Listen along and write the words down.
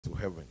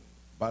heaven.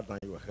 Bow down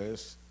your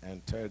heads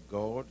and tell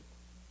God,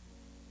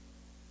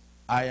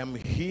 I am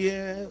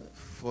here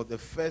for the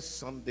first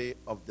Sunday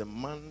of the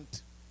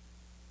month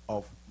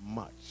of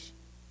March.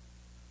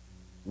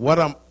 What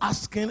I'm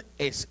asking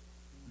is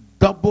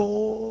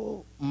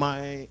double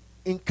my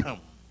income,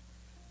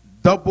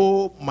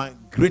 double my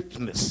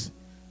greatness,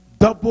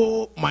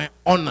 double my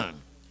honor,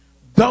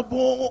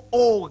 double,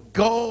 oh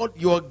God,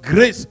 your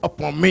grace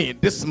upon me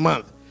this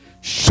month.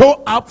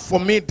 Show up for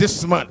me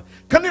this month.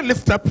 Can you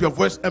lift up your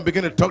voice and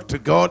begin to talk to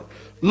God?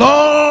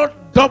 Lord,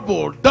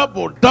 double,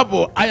 double,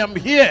 double. I am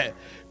here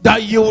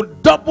that you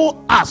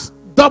double us,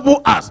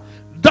 double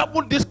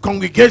this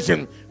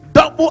congregation,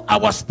 double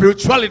our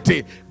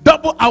spirituality,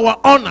 double our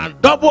honor,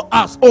 double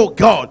us, oh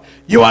God.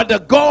 You are the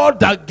God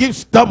that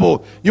gives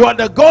double. You are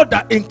the God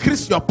that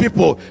increases your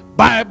people.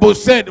 Bible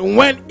said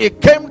when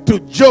it came to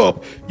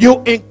Job,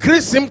 you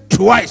increase him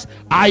twice.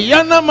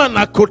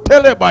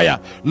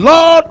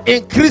 Lord,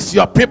 increase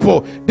your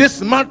people this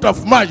month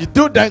of March.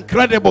 Do the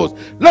incredibles.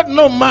 Let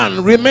no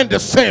man remain the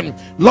same.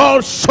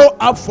 Lord, show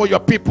up for your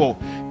people.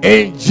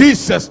 In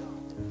Jesus'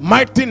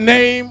 mighty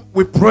name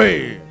we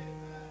pray.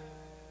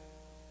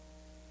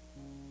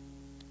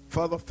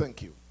 Father,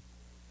 thank you.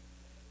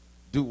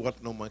 Do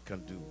what no man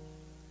can do.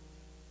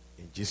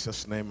 In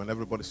Jesus' name, and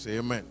everybody say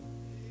amen.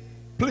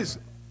 Please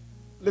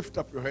lift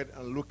up your head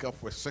and look up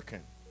for a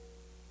second.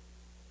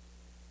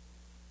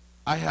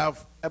 I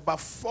have about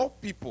 4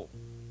 people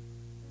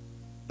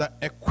that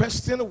a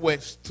question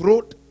was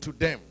thrown to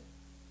them.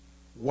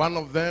 One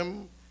of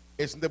them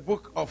is in the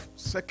book of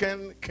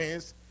 2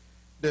 Kings,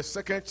 the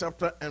 2nd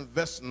chapter and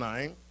verse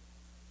 9.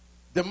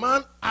 The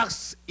man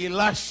asks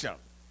Elisha,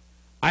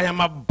 I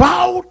am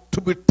about to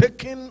be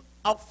taken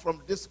up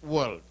from this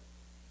world.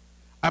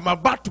 I'm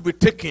about to be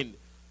taken.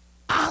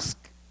 Ask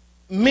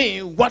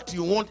me what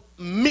you want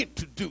me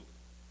to do.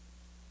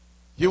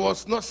 He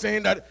was not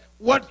saying that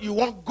what you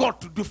want God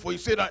to do for you.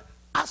 He said that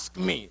ask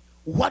me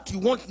what you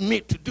want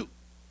me to do.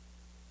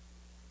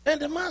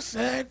 And the man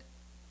said,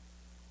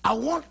 I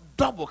want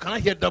double. Can I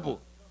hear double?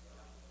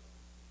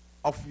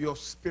 Of your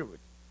spirit.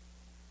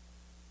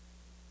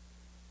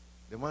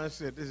 The man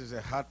said, this is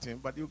a hard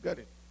thing, but you get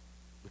it.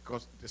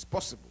 Because it is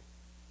possible.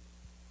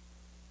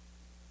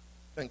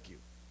 Thank you.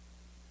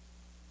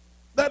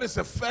 That is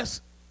the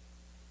first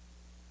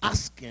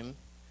asking.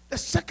 The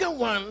second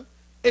one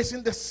is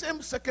in the same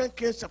 2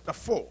 Kings chapter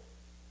 4.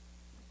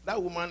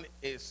 That woman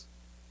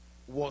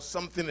was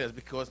something else,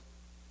 because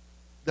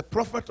the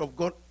prophet of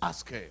God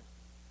asked her,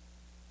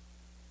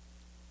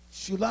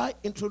 should I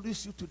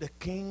introduce you to the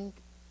king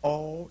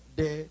or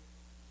the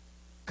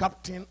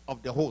captain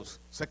of the host?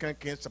 2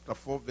 Kings chapter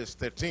 4 verse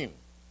 13.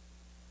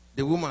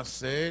 The woman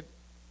said,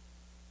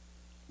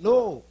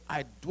 no,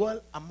 I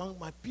dwell among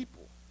my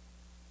people.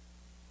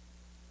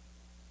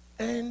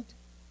 And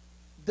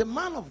the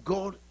man of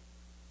God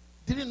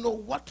didn't know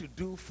what to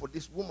do for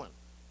this woman.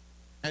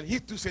 And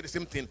he too said the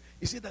same thing.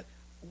 He said that,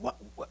 what,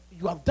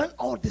 you have done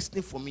all this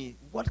thing for me.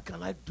 What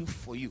can I do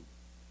for you?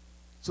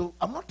 So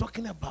I'm not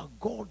talking about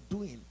God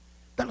doing.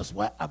 That is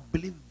why I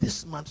believe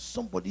this month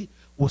somebody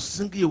will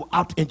single you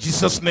out in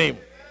Jesus' name.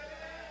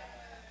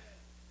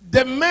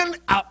 The men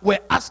were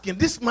asking.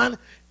 This man,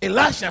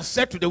 Elisha,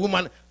 said to the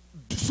woman,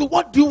 so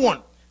what do you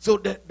want? So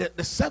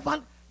the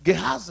servant,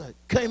 Gehazi,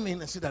 came in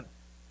and said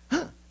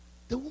that,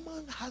 the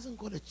woman hasn't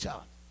got a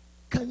child.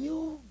 Can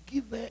you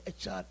give her a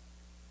child?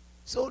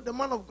 So the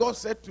man of God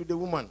said to the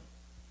woman,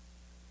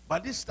 by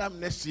this time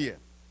next year,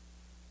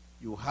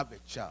 you have a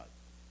child.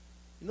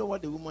 You know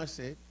what the woman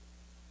said?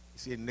 He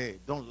said, nay,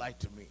 don't lie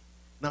to me.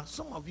 Now,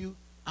 some of you,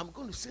 I'm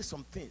going to say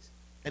some things,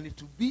 and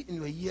it will be in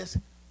your ears,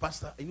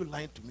 Pastor, are you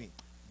lying to me?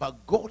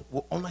 But God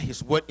will honor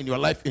his word in your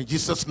life in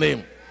Jesus'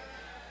 name.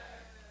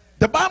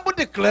 The Bible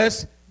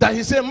declares that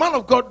he said, man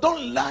of God,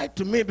 don't lie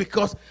to me,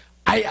 because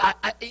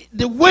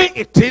the way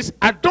it is,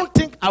 I don't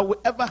think I will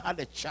ever have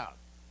a child.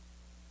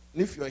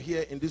 And if you're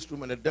here in this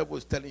room and the devil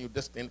is telling you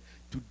this thing,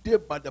 today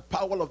by the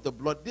power of the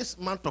blood, this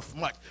month of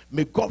March,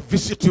 may God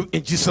visit you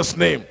in Jesus'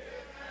 name.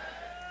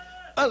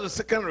 That's the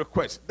second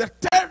request. The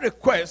third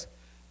request,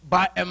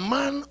 by a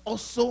man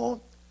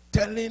also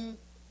telling,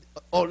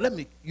 or let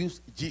me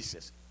use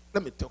Jesus.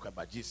 Let me talk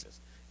about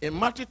Jesus. In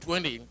Matthew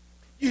 20,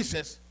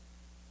 Jesus,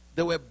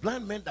 there were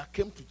blind men that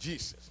came to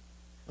Jesus.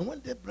 And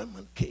when the blind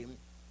man came,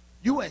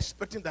 you were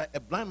expecting that a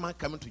blind man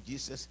coming to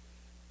Jesus,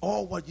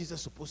 all what Jesus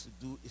is supposed to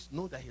do is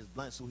know that he's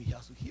blind, so he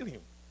has to heal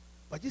him.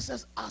 But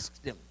Jesus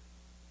asked them,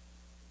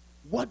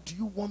 what do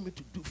you want me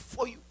to do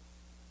for you?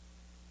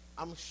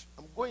 I'm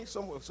going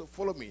somewhere, so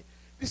follow me.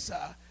 These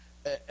are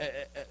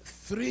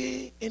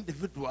 3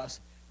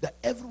 individuals that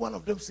every one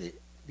of them say,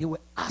 they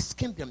were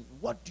asking them,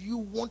 what do you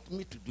want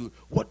me to do?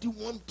 What do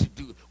you want me to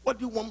do? What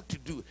do you want me to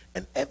do?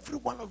 And every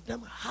one of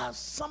them has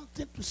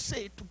something to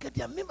say to get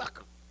their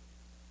miracle.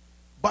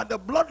 By the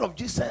blood of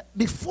Jesus,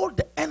 before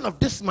the end of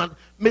this month,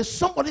 may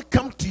somebody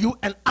come to you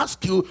and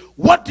ask you,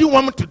 what do you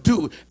want me to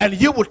do? And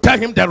you will tell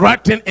him the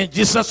right thing in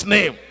Jesus'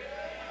 name.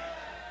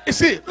 You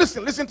see,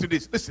 listen to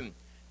this. Listen.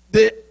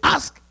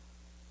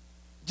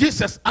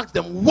 Jesus asked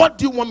them, what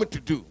do you want me to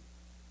do?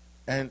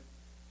 And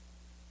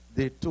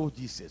they told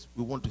Jesus,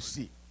 we want to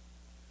see.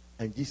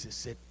 And Jesus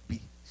said, be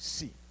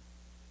seen.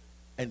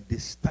 And they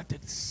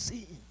started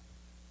seeing.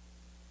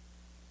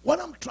 What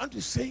I'm trying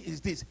to say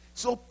is this.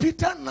 So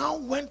Peter now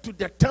went to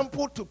the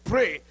temple to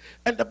pray.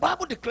 And the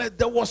Bible declares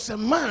there was a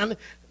man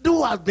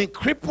who has been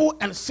crippled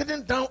and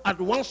sitting down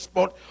at one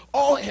spot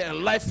all her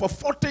life. For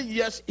 40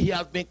 years he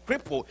has been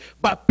crippled.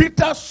 But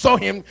Peter saw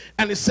him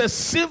and he says,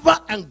 silver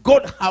and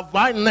gold have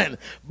I none,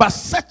 but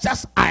such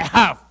as I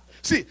have.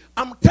 See,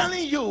 I'm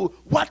telling you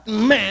what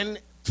men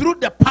through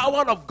the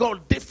power of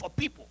God did for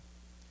people.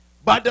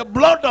 By the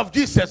blood of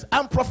Jesus,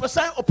 I'm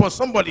prophesying upon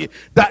somebody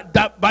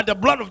that by the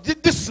blood of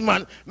this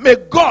man, may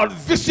God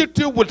visit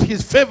you with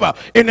his favor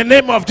in the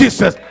name of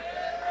Jesus.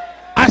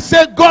 I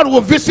said God will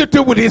visit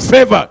you with his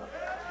favor.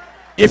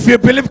 If you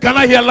believe, can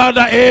I hear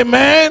louder?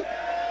 Amen.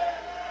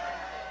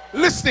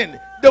 Listen,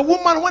 the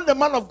woman, when the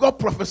man of God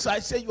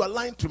prophesied, said, you are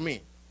lying to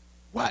me.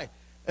 Why?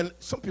 And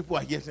some people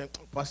are here saying,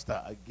 Pastor,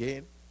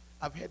 again,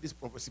 I've heard this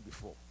prophecy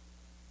before.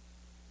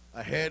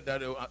 I heard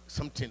that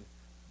something,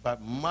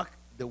 but mark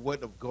the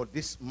word of God,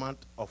 this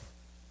month of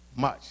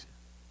March,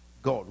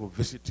 God will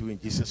visit you in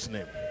Jesus'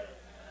 name.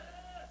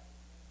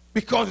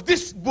 Because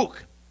this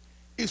book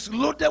is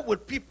loaded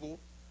with people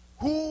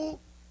who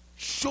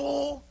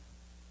show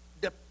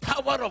the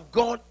power of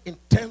God in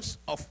terms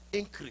of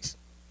increase.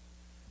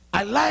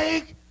 I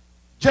like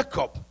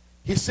Jacob.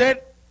 He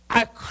said,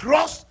 I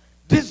crossed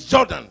this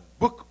Jordan,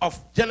 book of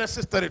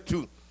Genesis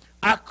 32.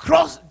 I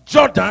crossed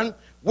Jordan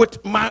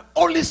with my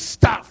only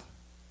staff.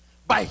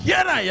 But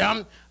here I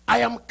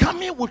am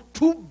coming with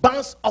 2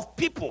 bands of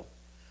people.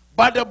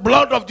 By the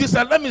blood of Jesus,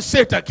 let me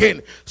say it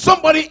again.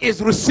 Somebody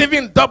is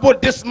receiving double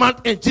this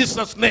month in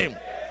Jesus' name.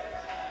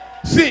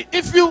 See,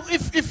 if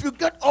you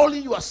get only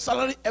your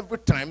salary every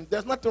time,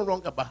 there's nothing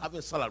wrong about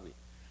having salary.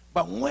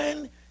 But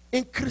when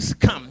increase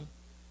comes,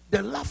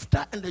 the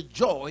laughter and the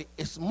joy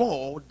is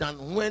more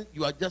than when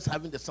you are just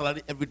having the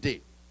salary every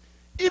day.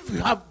 If you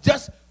have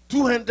just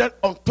 200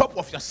 on top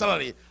of your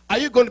salary, are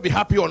you going to be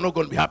happy or not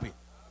going to be happy?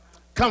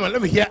 Come on,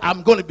 let me hear.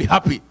 I'm going to be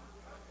happy.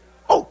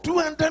 Oh,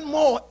 200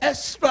 more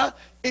extra,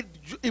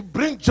 it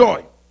brings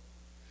joy.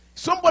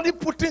 Somebody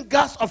putting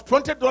gas of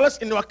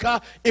 $20 in your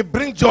car, it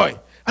brings joy.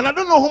 And I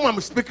don't know whom I'm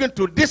speaking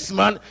to this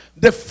man.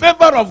 The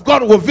favor of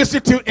God will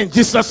visit you in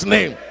Jesus'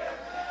 name.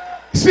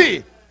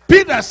 See,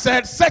 Peter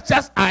said, such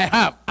as I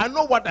have. I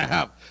know what I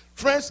have.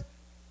 Friends,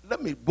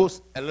 let me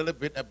boast a little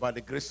bit about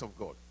the grace of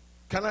God.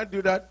 Can I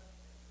do that?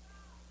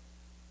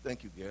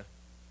 Thank you, girl.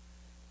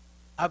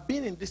 I've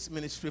been in this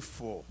ministry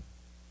for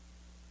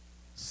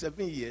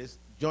 7 years,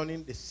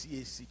 joining the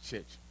CAC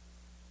church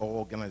or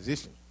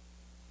organization.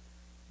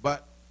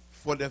 But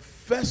for the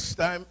first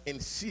time in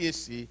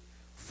CAC,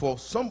 for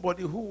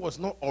somebody who was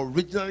not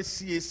originally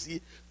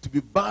CAC to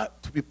be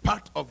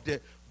part of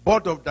the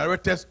board of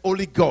directors,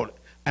 only God,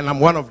 and I'm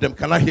one of them.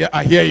 Can I hear?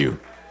 I hear you.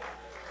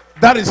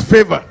 That is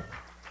favor.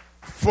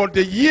 For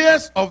the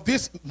years of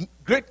this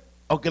great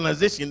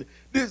organization,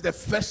 this is the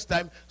first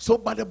time. So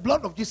by the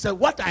blood of Jesus,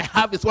 what I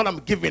have is what I'm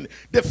giving.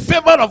 The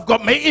favor of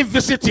God, may it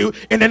visit you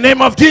in the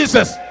name of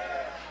Jesus.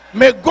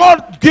 May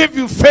God give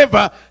you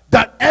favor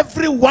that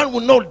everyone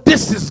will know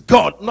this is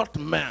God, not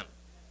man.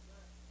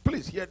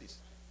 Please hear this.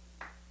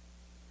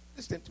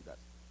 Listen to that.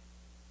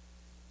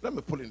 Let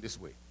me pull in this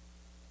way.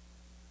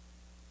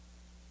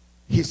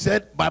 He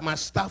said, by my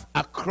staff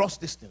across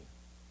this thing.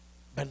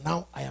 But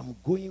now I am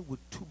going with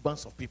 2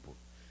 bands of people.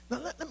 Now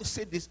let me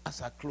say this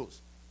as I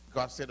close.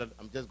 God said that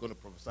I'm just going to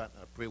prophesy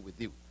and pray with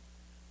you.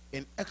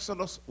 In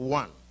Exodus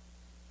 1,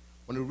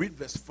 when you read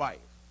verse 5,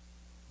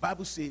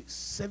 Bible says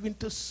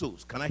 70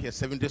 souls. Can I hear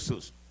 70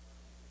 souls?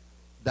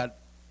 That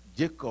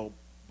Jacob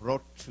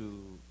brought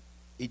to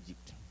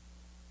Egypt.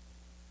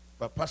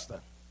 But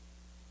pastor,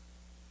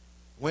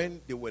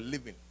 when they were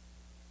living,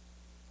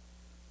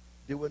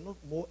 they were not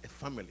more a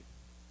family.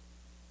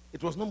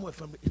 It was not more a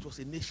family, it was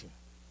a nation.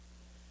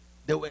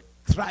 There were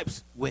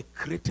tribes were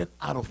created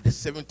out of the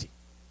 70.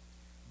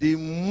 They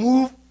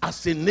moved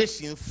as a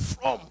nation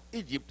from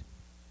Egypt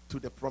to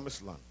the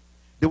promised land.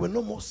 There were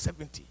no more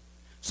 70.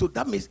 So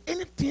that means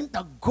anything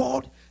that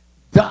God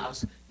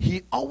does,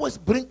 he always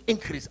brings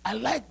increase. I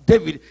like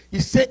David. He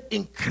said,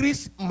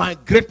 increase my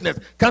greatness.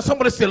 Can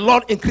somebody say,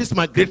 Lord, increase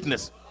my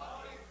greatness?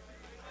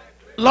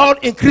 Lord,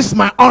 increase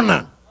my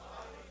honor.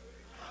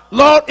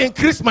 Lord,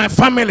 increase my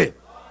family.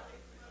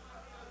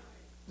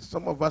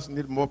 Some of us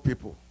need more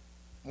people,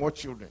 more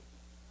children.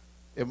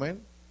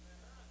 Amen?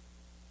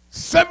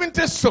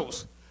 70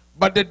 souls.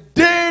 But the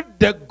day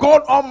that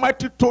God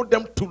Almighty told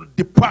them to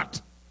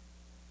depart,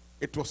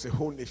 it was a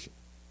whole nation.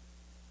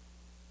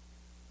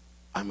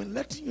 I'm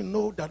letting you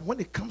know that when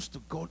it comes to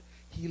God,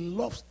 he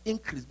loves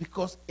increase.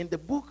 Because in the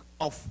book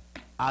of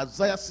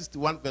Isaiah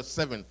 61 verse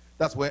 7,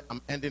 that's where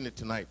I'm ending it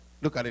tonight.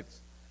 Look at it.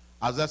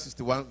 Isaiah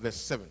 61 verse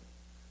 7.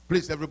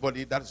 Please,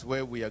 everybody, that's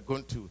where we are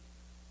going to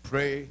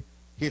pray.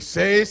 He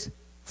says,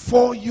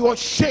 for your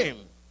shame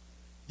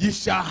ye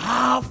shall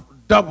have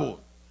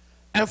double,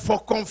 and for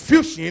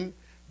confusion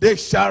they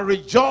shall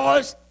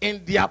rejoice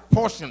in their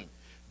portion.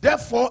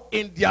 Therefore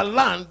in their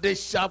land they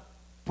shall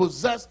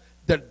possess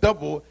the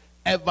double,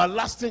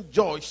 everlasting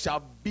joy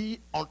shall be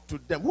unto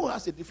them. Who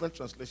has a different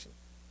translation?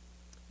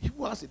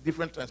 Who has a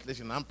different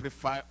translation,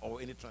 Amplify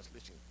or any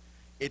translation?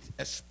 It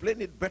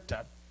explains it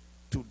better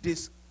to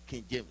this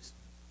King James.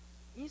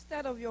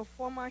 Instead of your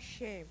former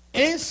shame,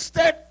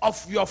 Instead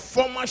of your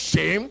former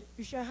shame,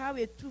 you shall have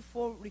a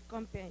twofold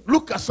recompense.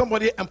 look at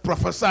somebody and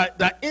prophesy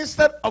that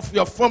instead of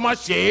your former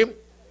shame,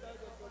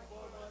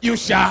 you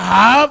shall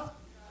have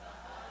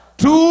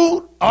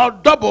two or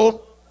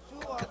double.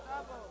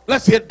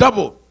 Let's say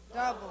double.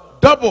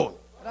 Double.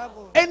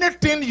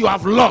 Anything you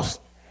have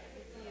lost,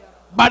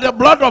 by the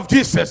blood of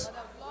Jesus,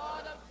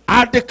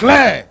 I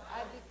declare,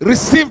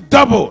 receive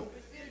double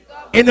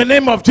in the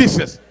name of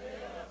Jesus.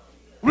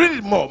 Read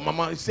it more,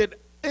 Mama. He said,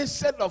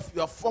 instead of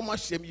your former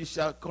shame, you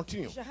shall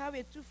continue. You shall have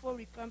a twofold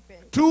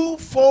recompense.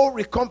 Twofold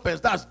recompense,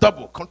 that's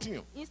double.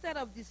 Continue. Instead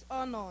of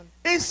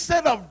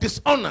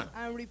dishonor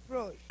and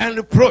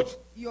reproach,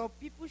 your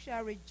people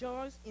shall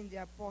rejoice in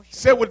their portion.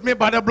 Say with me,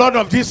 by the blood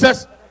of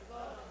Jesus.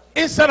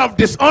 Instead of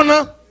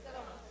dishonor,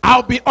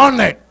 I'll be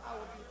honored.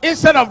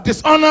 Instead of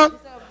dishonor,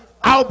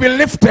 I'll be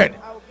lifted.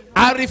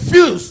 I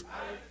refuse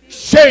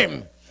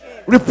shame,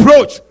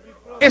 reproach.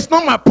 It's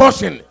not my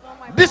portion.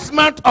 This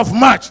month of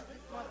March,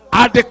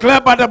 I declare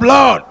by the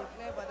blood,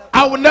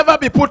 I will never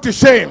be put to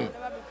shame.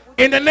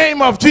 In the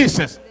name of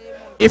Jesus.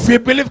 If you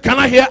believe, can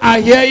I hear?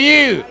 I hear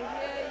you.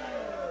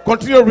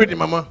 Continue reading,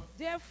 Mama.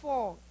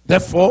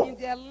 Therefore, in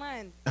their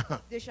land,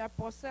 they shall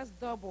possess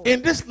double.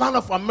 In this land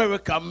of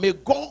America, may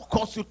God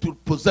cause you to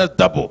possess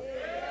double.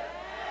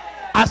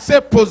 I say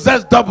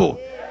possess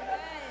double.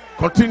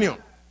 Continue.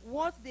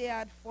 What they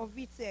had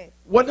forfeited.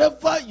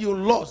 Whatever you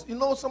lost. You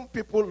know, some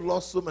people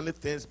lost so many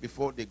things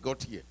before they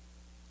got here.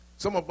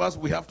 Some of us,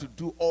 we have to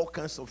do all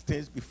kinds of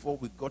things before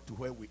we got to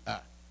where we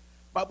are.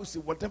 Bible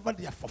says, whatever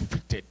they have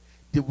forfeited,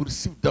 they will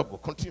receive double.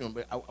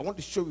 Continue. I want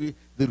to show you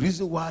the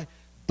reason why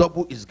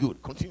double is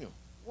good. Continue.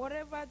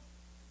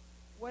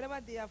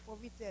 Whatever they have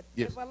forfeited,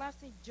 yes,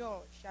 everlasting joy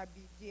shall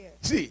be there.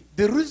 See,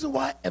 the reason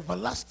why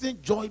everlasting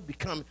joy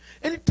becomes,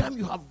 anytime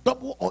you have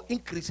double or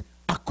increase,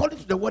 according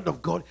to the word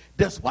of God,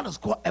 there's what is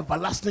called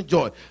everlasting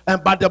joy.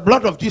 And by the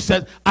blood of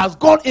Jesus, as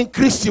God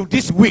increased you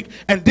this week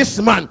and this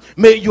month,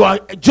 may your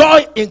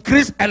joy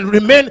increase and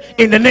remain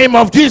in the name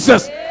of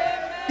Jesus.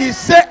 Amen. He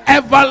said,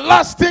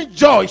 everlasting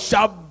joy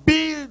shall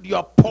be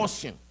your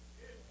portion.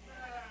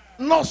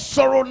 No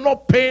sorrow, no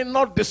pain,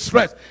 no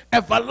distress.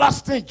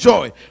 Everlasting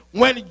joy.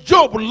 When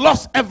Job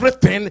lost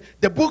everything,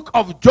 the book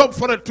of Job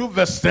 42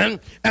 verse 10,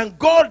 and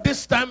God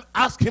this time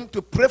asked him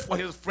to pray for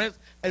his friends.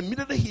 And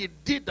immediately he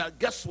did that.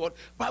 Guess what?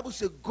 Bible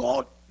says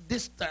God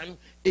this time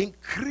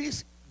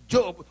increased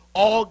Job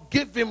or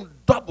give him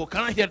double.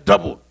 Can I hear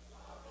double?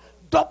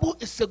 Double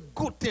is a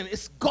good thing.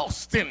 It's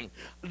God's thing.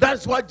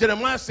 That's why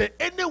Jeremiah said,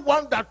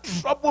 anyone that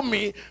trouble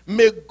me,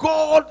 may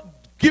God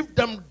give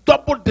them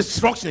double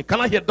destruction. Can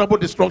I hear double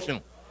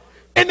destruction?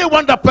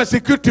 Anyone that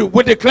persecute you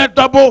will declare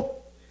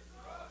double.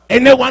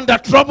 Anyone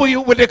that trouble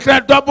you will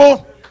declare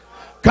double.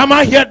 Come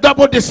on here,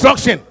 double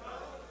destruction.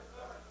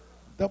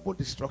 Double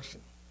destruction.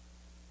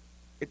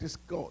 It is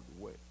God's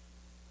word.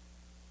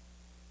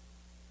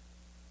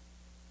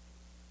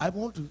 I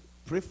want to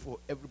pray for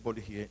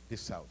everybody here in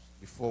this house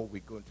before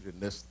we go into the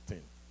next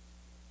thing.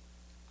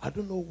 I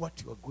don't know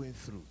what you are going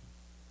through,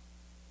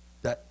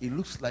 that it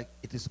looks like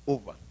it is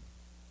over.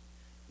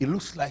 It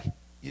looks like,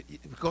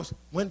 because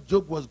when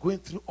Job was going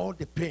through all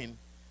the pain,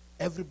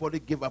 everybody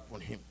gave up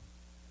on him.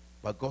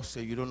 But God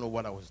said, you don't know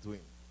what I was doing.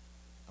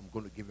 I'm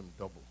going to give him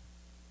double.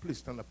 Please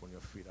stand up on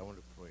your feet. I want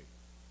to pray.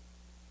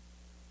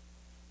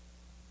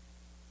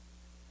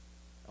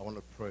 I want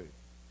to pray.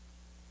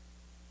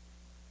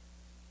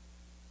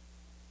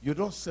 You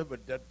don't serve a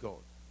dead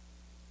God.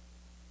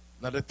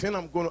 Now the thing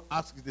I'm going to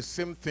ask is the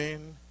same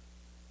thing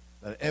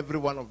that every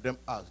one of them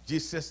asked.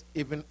 Jesus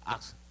even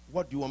asked,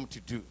 what do you want me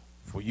to do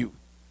for you?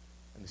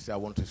 And he said, I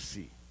want to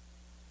see.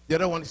 The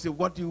other one, he said,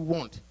 what do you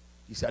want?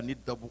 He said, I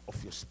need double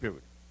of your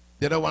spirit.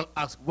 The other one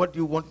asked, what do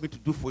you want me to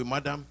do for you,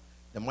 madam?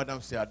 The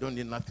madam said, I don't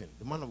need nothing.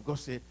 The man of God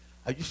said,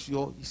 are you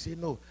sure? He said,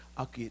 no.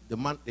 Okay, the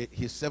man,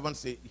 his servant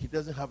said, he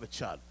doesn't have a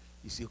child.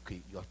 He said,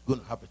 okay, you're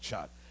going to have a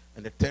child.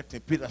 And the third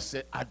thing, Peter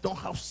said, I don't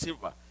have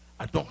silver,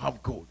 I don't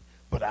have gold,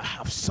 but I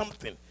have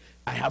something.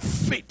 I have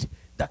faith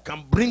that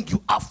can bring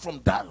you out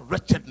from that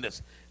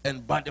wretchedness.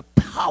 And by the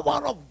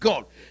power of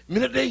God,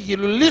 immediately he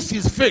released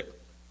his faith.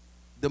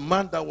 The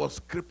man that was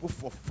crippled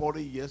for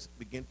 40 years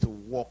began to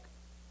walk.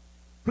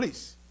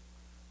 Please,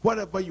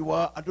 wherever you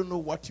are, I don't know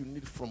what you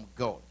need from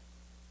God.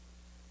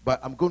 But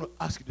I'm going to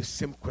ask you the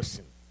same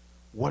question.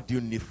 What do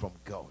you need from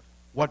God?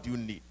 What do you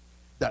need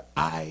that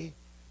I,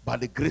 by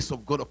the grace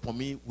of God upon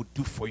me, would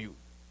do for you?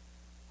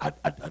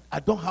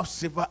 I don't have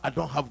silver, I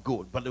don't have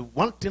gold. But the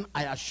one thing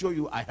I assure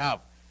you I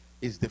have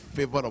is the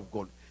favor of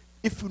God.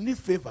 If you need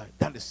favor,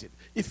 that is it.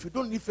 If you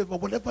don't need favor,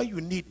 whatever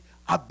you need,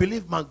 I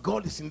believe my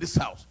God is in this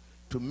house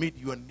to meet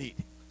your need.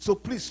 So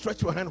please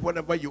stretch your hand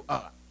wherever you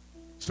are.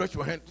 Stretch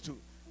your hand to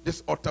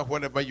this altar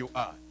wherever you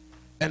are.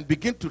 and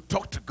begin to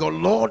talk to God.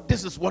 Lord,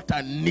 this is what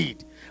I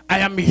need. I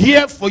am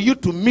here for you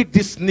to meet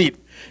this need.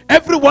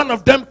 Every one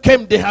of them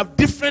came, they have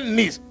different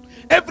needs.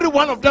 Every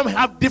one of them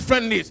have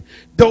different needs.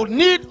 The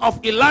need of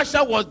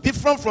Elisha was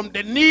different from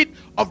the need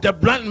of the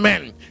blind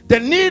man. The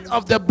need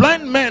of the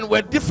blind man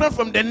were different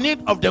from the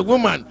need of the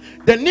woman.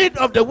 The need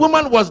of the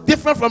woman was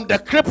different from the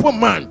crippled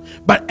man.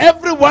 But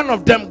every one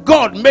of them,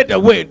 God made a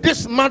way.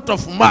 This month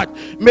of March,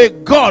 may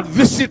God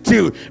visit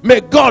you.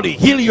 May God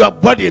heal your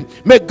body.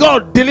 May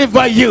God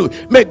deliver you.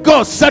 May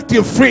God set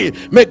you free.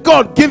 May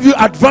God give you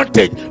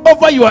advantage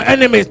over your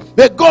enemies.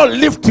 May God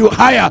lift you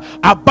higher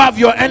above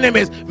your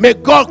enemies. May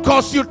God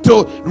cause you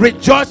to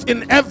rejoice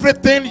in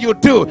everything you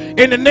do.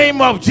 In the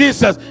name of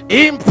Jesus.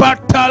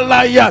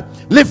 Impatalaya.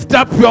 Lift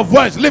up your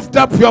voice. Lift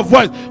up your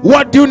voice.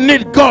 What do you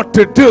need God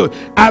to do?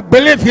 I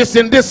believe He's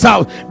in this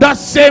house. That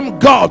same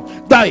God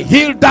that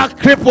healed that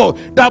cripple,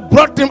 that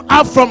brought him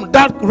out from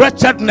that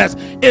wretchedness,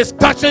 is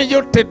touching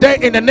you today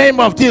in the name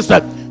of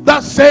Jesus.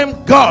 That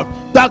same God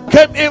that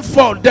came in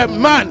for the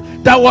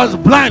man that was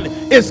blind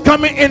is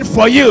coming in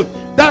for you.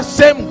 That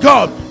same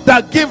God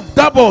that gave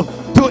double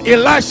to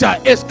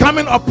Elisha is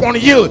coming upon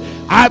you.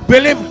 I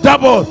believe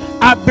double.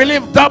 I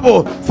believe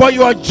double for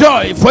your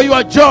joy, for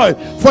your joy,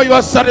 for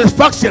your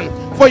satisfaction,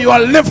 for your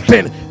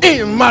lifting.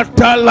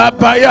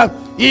 Imatalabaya,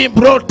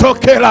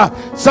 Ibrotokela.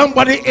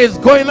 Somebody is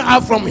going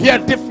out from here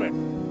different.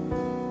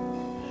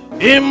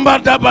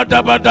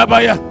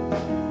 Imbadabadabadabaya,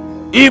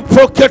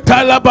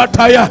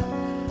 Ipoketalabataya.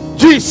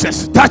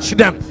 Jesus, touch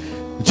them.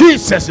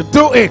 Jesus,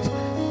 do it.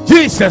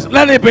 Jesus,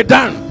 let it be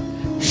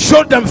done.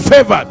 Show them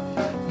favor.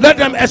 Let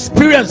them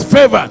experience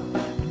favor.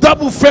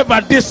 Double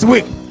favor this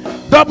week.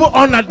 Double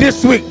honor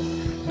this week.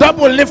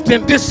 Double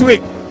lifting this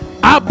week.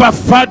 Abba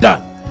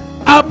Father.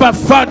 Abba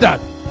Father.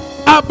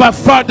 Abba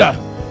Father.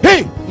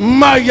 Hey,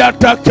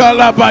 Mayata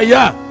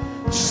Kalabaya.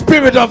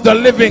 Spirit of the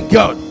living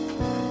God.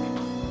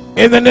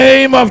 In the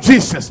name of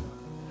Jesus.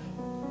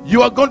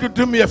 You are going to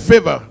do me a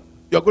favor.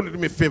 You are going to do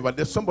me a favor.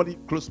 There's somebody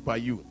close by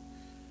you.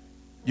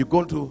 You're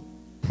going to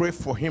pray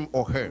for him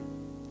or her.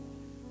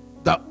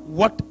 That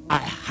what I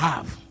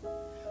have,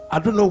 I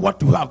don't know what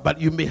to have, but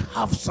you may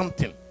have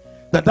something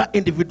that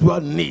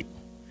individual need.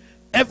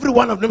 Every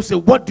one of them say,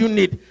 what do you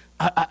need?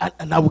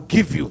 And I will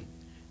give you.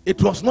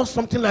 It was not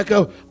something like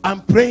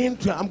I'm going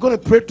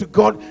to pray to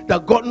God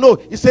that God. No,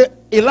 he said,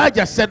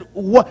 Elijah said,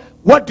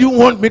 what do you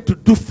want me to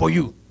do for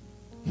you?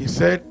 He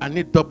said, I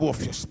need double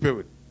of your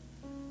spirit.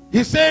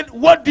 He said,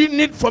 what do you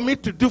need for me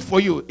to do for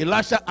you?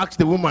 Elisha asked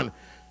the woman,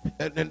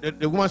 and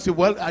the woman said,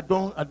 well, I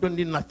don't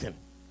need nothing.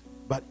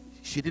 But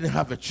she didn't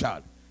have a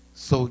child.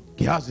 So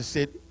Gehazi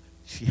said,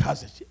 she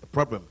has a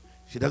problem.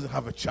 She doesn't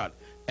have a child.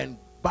 And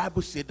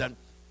Bible said that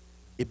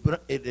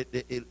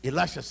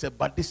Elisha said,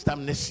 but this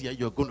time next year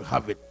you're going to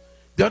have it.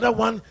 The other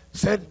one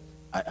said,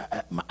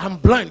 I'm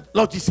blind,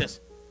 Lord Jesus.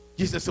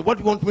 Jesus said, what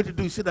do you want me to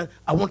do? He said that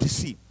I want to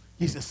see.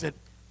 Jesus said,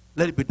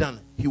 let it be done.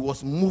 He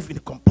was moved in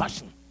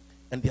compassion,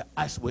 and their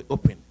eyes were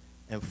open.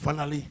 And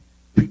finally,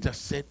 Peter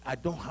said, I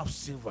don't have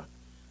silver.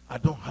 I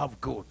don't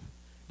have gold.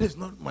 This is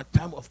not my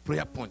time of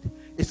prayer point.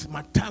 It's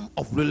my time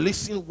of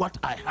releasing what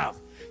I have.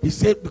 He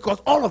said, because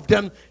all of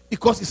them,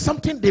 because it's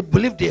something they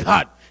believe they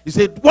had. He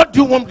said, what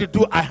do you want me to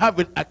do? I have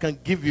it. I can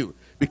give you,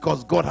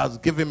 because God has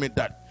given me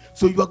that.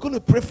 So you are going to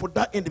pray for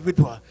that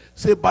individual.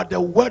 Say, by the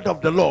word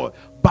of the Lord,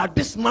 by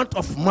this month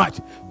of March,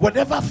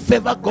 whatever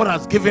favor God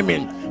has given me,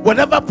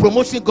 whatever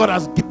promotion God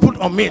has put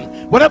on me,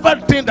 whatever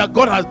thing that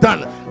God has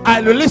done, I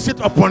release it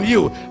upon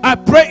you. I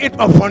pray it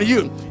upon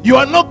you. You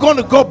are not going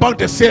to go back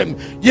the same.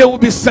 You will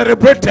be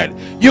celebrated.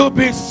 You will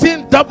be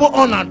seen double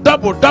honor,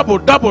 double.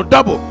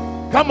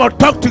 Come on,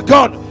 talk to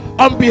God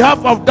on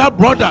behalf of that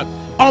brother,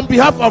 on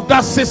behalf of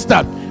that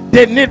sister.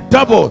 They need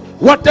double.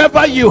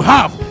 Whatever you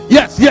have.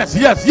 Yes.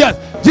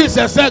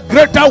 Jesus said,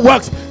 greater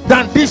works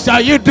than this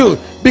shall you do,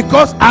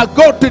 because I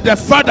go to the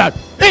Father.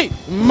 Hey,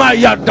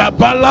 Maya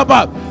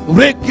Dabalaba,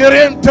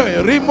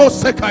 Rekirente, Rimo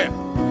Sekaya,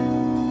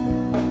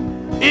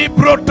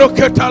 Ibroto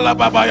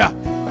Ketalababaya.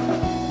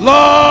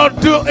 Lord,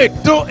 do it.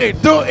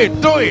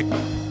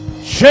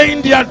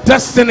 Change their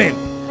destiny.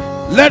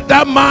 Let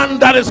that man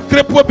that is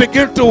crippled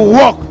begin to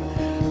walk.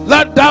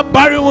 Let that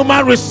barren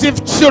woman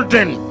receive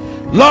children.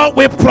 Lord,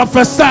 we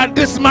prophesy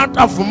this month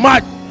of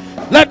March.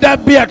 Let there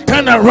be a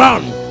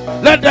turnaround.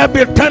 Let there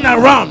be a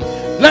turnaround.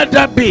 Let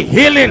there be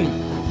healing.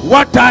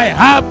 What I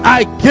have,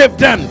 I give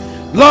them.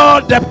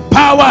 Lord, the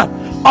power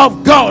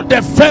of God,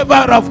 the favor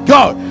of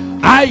God.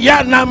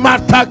 Ayana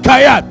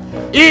matakaya.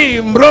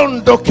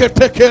 Imrondo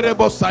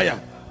ketekerebosaya.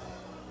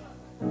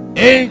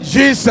 In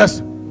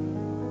Jesus'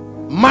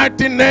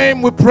 mighty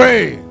name we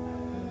pray.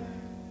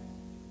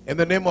 In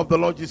the name of the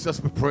Lord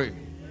Jesus we pray.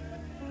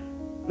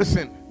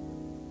 Listen,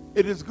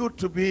 it is good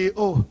to be,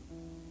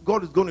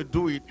 God is going to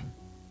do it.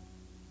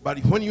 But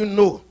when you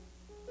know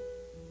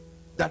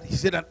that he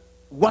said that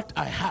what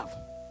I have,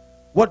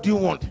 what do you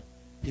want?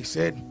 He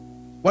said,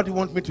 what do you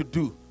want me to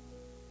do?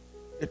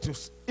 It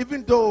was,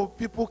 even though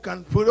people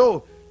can put,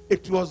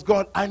 it was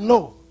God. I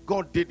know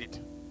God did it.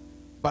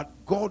 But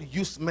God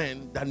used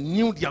men that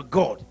knew their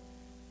God,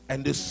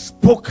 and they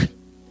spoke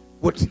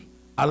with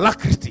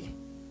alacrity,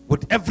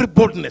 with every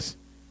boldness,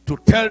 to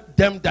tell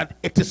them that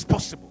it is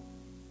possible.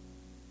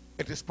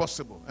 It is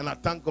possible. And I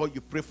thank God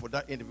you pray for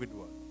that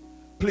individual.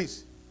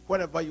 Please,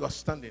 wherever you are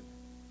standing,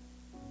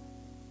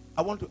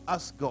 I want to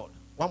ask God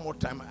one more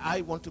time.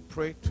 I want to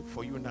pray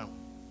for you now.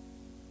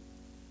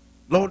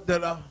 Lord,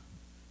 there are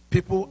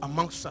people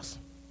amongst us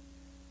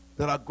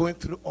that are going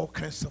through all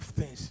kinds of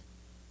things.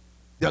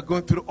 They are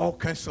going through all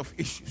kinds of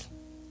issues.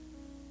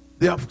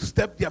 They have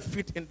stepped their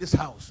feet in this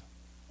house.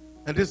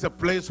 And this is a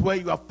place where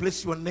you have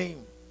placed your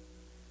name.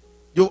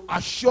 You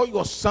assure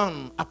your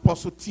son,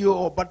 Apostle Theo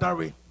or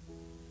Badari,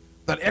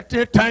 that at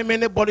any time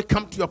anybody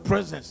come to your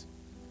presence,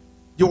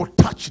 you will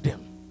touch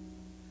them.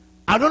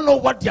 I don't know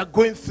what they are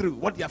going through,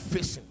 what they are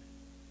facing.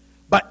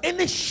 But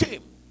any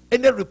shame,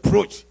 any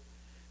reproach,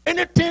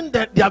 anything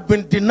that they have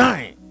been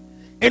denying,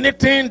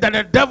 anything that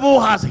the devil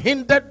has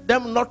hindered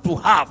them not to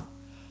have,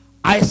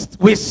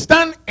 we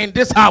stand in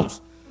this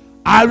house.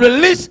 I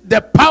release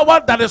the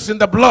power that is in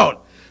the blood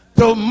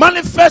to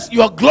manifest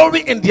your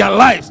glory in their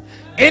lives.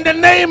 In the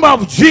name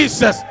of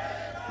Jesus,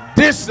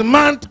 this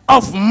month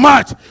of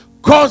March,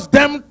 cause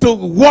them to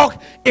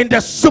walk in the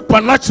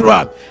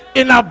supernatural,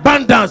 in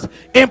abundance,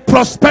 in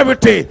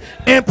prosperity,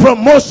 in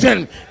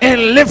promotion,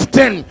 in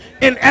lifting,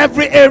 in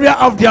every area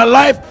of their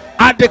life.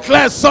 I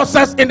declare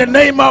success in the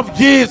name of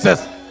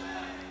Jesus.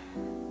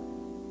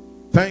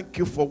 Thank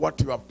you for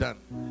what you have done.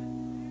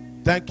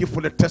 Thank you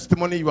for the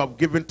testimony you have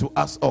given to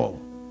us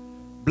all.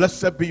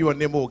 Blessed be your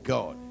name, O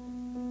God.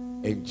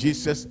 In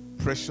Jesus'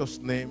 precious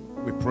name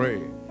we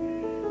pray.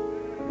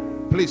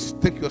 Please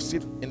take your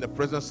seat in the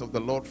presence of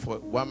the Lord for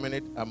 1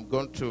 minute. I'm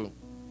going to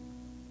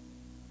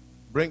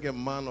bring a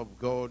man of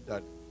God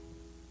that,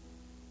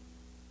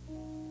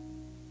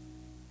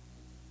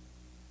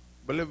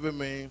 believe in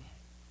me,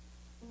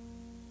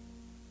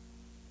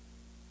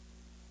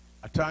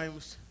 at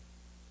times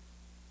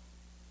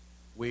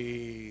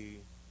we